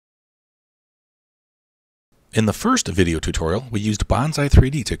In the first video tutorial, we used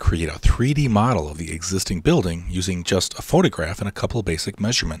bonzai3d to create a 3D model of the existing building using just a photograph and a couple of basic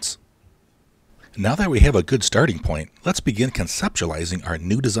measurements. Now that we have a good starting point, let's begin conceptualizing our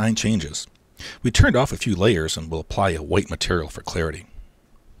new design changes. We turned off a few layers and will apply a white material for clarity.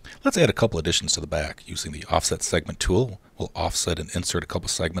 Let's add a couple additions to the back. Using the offset segment tool, we'll offset and insert a couple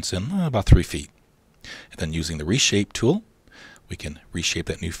segments in about 3 feet. And then using the reshape tool, we can reshape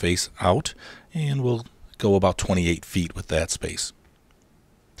that new face out, and we'll go about 28 feet with that space.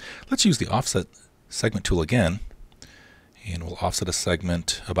 Let's use the offset segment tool again, and we'll offset a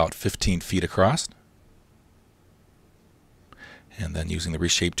segment about 15 feet across. And then using the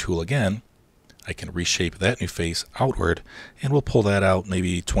reshape tool again, I can reshape that new face outward, and we'll pull that out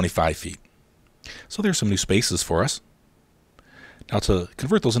maybe 25 feet. So there's some new spaces for us. Now to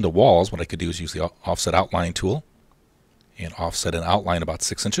convert those into walls, what I could do is use the offset outline tool and offset an outline about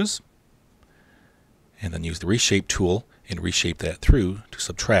 6 inches. And then use the reshape tool and reshape that through to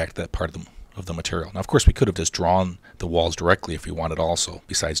subtract that part of the material. Now, of course, we could have just drawn the walls directly if we wanted also,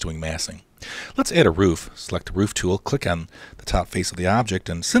 besides doing massing. Let's add a roof. Select the roof tool, click on the top face of the object,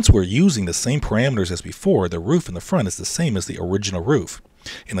 and since we're using the same parameters as before, the roof in the front is the same as the original roof.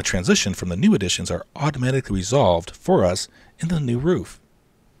 And the transition from the new additions are automatically resolved for us in the new roof.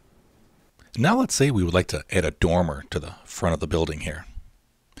 Now let's say we would like to add a dormer to the front of the building here.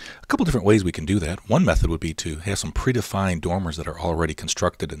 A couple different ways we can do that. One method would be to have some predefined dormers that are already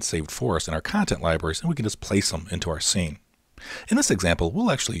constructed and saved for us in our content libraries, and we can just place them into our scene. In this example, we'll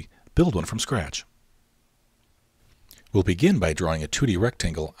actually build one from scratch. We'll begin by drawing a 2D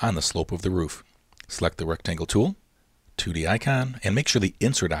rectangle on the slope of the roof. Select the rectangle tool, 2D icon, and make sure the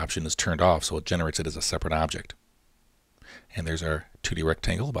insert option is turned off so it generates it as a separate object. And there's our 2D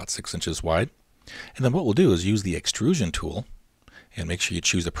rectangle, about 6 inches wide. And then what we'll do is use the extrusion tool and make sure you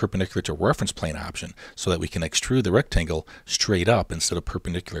choose the perpendicular to reference plane option so that we can extrude the rectangle straight up instead of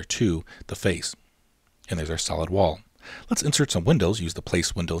perpendicular to the face. And there's our solid wall. Let's insert some windows. Use the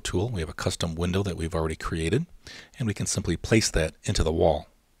place window tool. We have a custom window that we've already created, and we can simply place that into the wall.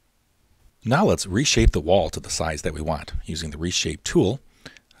 Now let's reshape the wall to the size that we want. Using the reshape tool,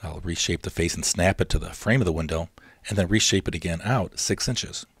 I'll reshape the face and snap it to the frame of the window, and then reshape it again out 6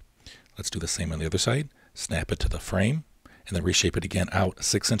 inches. Let's do the same on the other side. Snap it to the frame, and then reshape it again out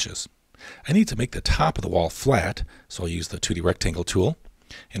 6 inches. I need to make the top of the wall flat, so I'll use the 2D rectangle tool,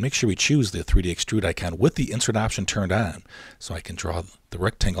 and make sure we choose the 3D extrude icon with the insert option turned on, so I can draw the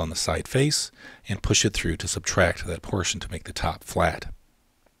rectangle on the side face and push it through to subtract that portion to make the top flat.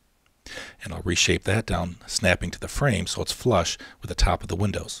 And I'll reshape that down, snapping to the frame so it's flush with the top of the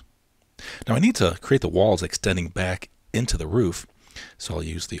windows. Now I need to create the walls extending back into the roof, so I'll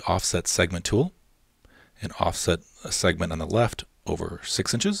use the offset segment tool and offset a segment on the left over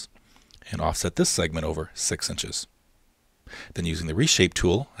 6 inches and offset this segment over 6 inches. Then using the reshape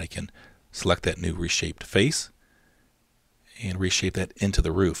tool, I can select that new reshaped face and reshape that into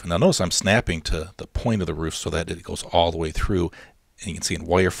the roof. And now notice I'm snapping to the point of the roof so that it goes all the way through, and you can see in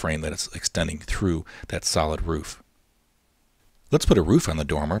wireframe that it's extending through that solid roof. Let's put a roof on the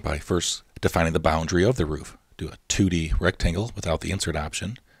dormer by first defining the boundary of the roof. Do a 2D rectangle without the insert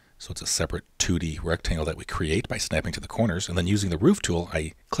option. So it's a separate 2D rectangle that we create by snapping to the corners, and then using the roof tool,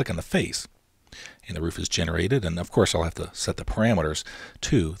 I click on the face, and the roof is generated, and of course I'll have to set the parameters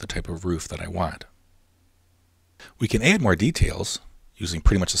to the type of roof that I want. We can add more details using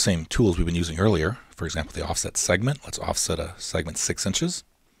pretty much the same tools we've been using earlier. For example, the offset segment. Let's offset a segment 6 inches,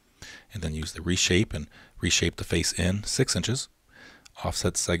 and then use the reshape and reshape the face in 6 inches.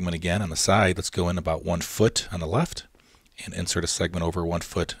 Offset segment again on the side. Let's go in about 1 foot on the left, and insert a segment over 1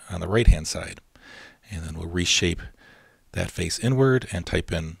 foot on the right hand side. And then we'll reshape that face inward and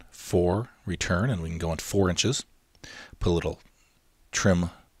type in 4, return, and we can go in 4 inches. Put a little trim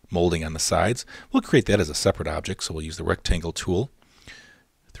molding on the sides. We'll create that as a separate object, so we'll use the rectangle tool,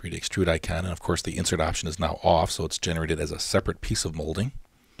 3D extrude icon, and of course the insert option is now off, so it's generated as a separate piece of molding.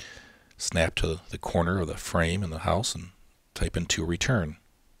 Snap to the corner of the frame in the house and type in 2, return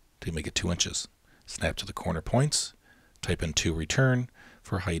to make it 2 inches. Snap to the corner points, type in 2, return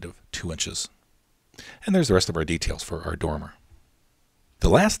for a height of 2 inches. And there's the rest of our details for our dormer. The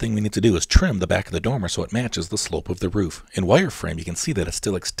last thing we need to do is trim the back of the dormer so it matches the slope of the roof. In wireframe, you can see that it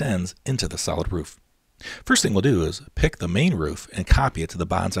still extends into the solid roof. First thing we'll do is pick the main roof and copy it to the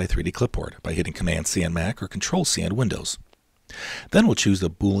bonzai3d clipboard by hitting Command-C on Mac or Control-C on Windows. Then we'll choose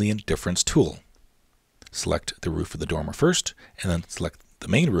the Boolean difference tool. Select the roof of the dormer first, and then select the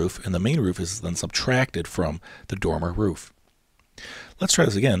main roof, and the main roof is then subtracted from the dormer roof. Let's try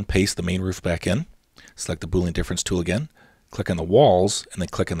this again. Paste the main roof back in, select the Boolean difference tool again, click on the walls, and then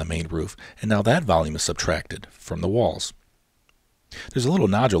click on the main roof. And now that volume is subtracted from the walls. There's a little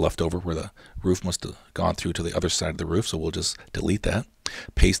nodule left over where the roof must have gone through to the other side of the roof, so we'll just delete that.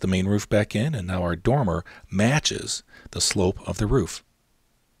 Paste the main roof back in, and now our dormer matches the slope of the roof.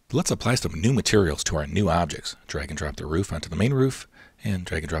 Let's apply some new materials to our new objects. Drag and drop the roof onto the main roof, and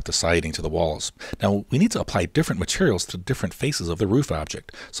drag and drop the siding to the walls. Now we need to apply different materials to different faces of the roof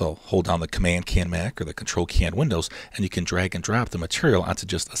object. So hold down the Command key on Mac or the Control key on Windows, and you can drag and drop the material onto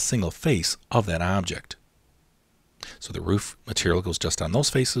just a single face of that object. So the roof material goes just on those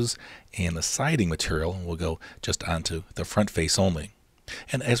faces, and the siding material will go just onto the front face only.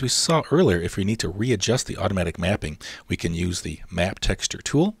 And as we saw earlier, if we need to readjust the automatic mapping, we can use the Map Texture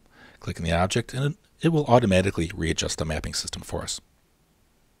tool, click on the object, and it will automatically readjust the mapping system for us.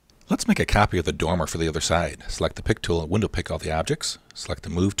 Let's make a copy of the dormer for the other side. Select the Pick tool and window pick all the objects. Select the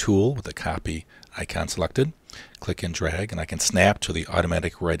Move tool with the copy icon selected. Click and drag, and I can snap to the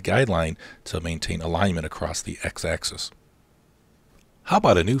automatic red guideline to maintain alignment across the x-axis. How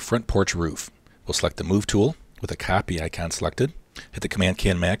about a new front porch roof? We'll select the Move tool with the copy icon selected. Hit the Command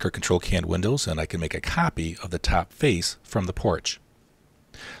key on Mac or Control key on Windows, and I can make a copy of the top face from the porch.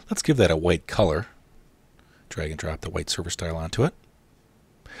 Let's give that a white color. Drag and drop the white server style onto it.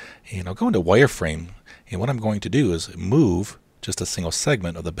 And I'll go into wireframe, and what I'm going to do is move just a single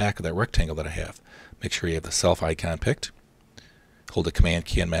segment of the back of that rectangle that I have. Make sure you have the self icon picked. Hold the Command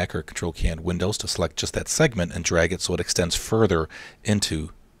key on Mac or Control key on Windows to select just that segment and drag it so it extends further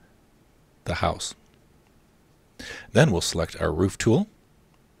into the house. Then we'll select our Roof tool,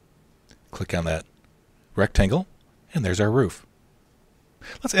 click on that rectangle, and there's our roof.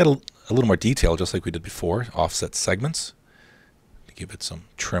 Let's add a little more detail just like we did before. Offset segments. Give it some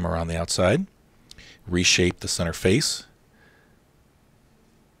trim around the outside. Reshape the center face.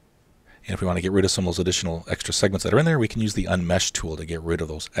 And if we want to get rid of some of those additional extra segments that are in there, we can use the Unmesh tool to get rid of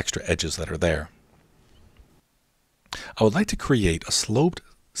those extra edges that are there. I would like to create a sloped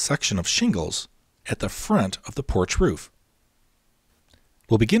section of shingles at the front of the porch roof.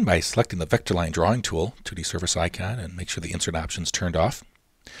 We'll begin by selecting the Vector Line Drawing tool, 2D surface icon, and make sure the insert option is turned off.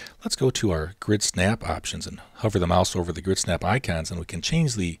 Let's go to our Grid Snap options and hover the mouse over the Grid Snap icons, and we can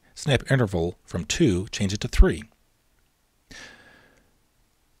change the snap interval from 2, change it to 3.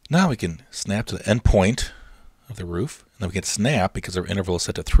 Now we can snap to the end point of the roof, and then we can snap, because our interval is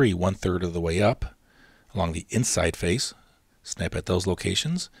set to 3, 1/3 of the way up along the inside face. Snap at those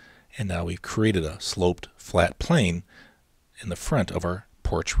locations, and now we've created a sloped flat plane in the front of our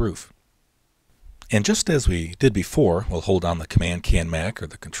porch roof. And just as we did before, we'll hold down the Command key on Mac or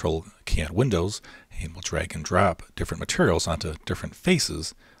the Control key on Windows, and we'll drag and drop different materials onto different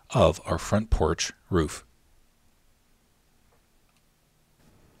faces of our front porch roof.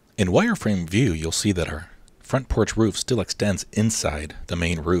 In wireframe view, you'll see that our front porch roof still extends inside the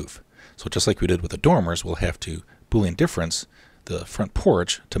main roof. So just like we did with the dormers, we'll have to Boolean difference the front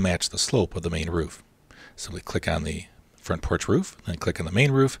porch to match the slope of the main roof. So we click on the front porch roof, then click on the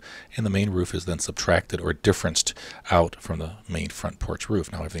main roof, and the main roof is then subtracted or differenced out from the main front porch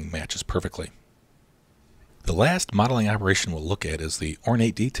roof. Now everything matches perfectly. The last modeling operation we'll look at is the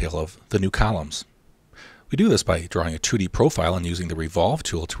ornate detail of the new columns. We do this by drawing a 2D profile and using the Revolve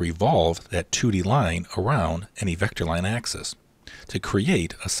tool to revolve that 2D line around any vector line axis to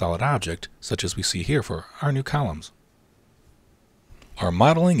create a solid object such as we see here for our new columns. Our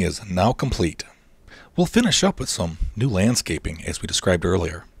modeling is now complete. We'll finish up with some new landscaping as we described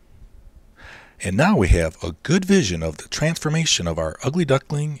earlier. And now we have a good vision of the transformation of our ugly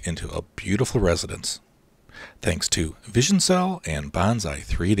duckling into a beautiful residence. Thanks to VisionSell and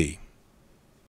bonzai3d.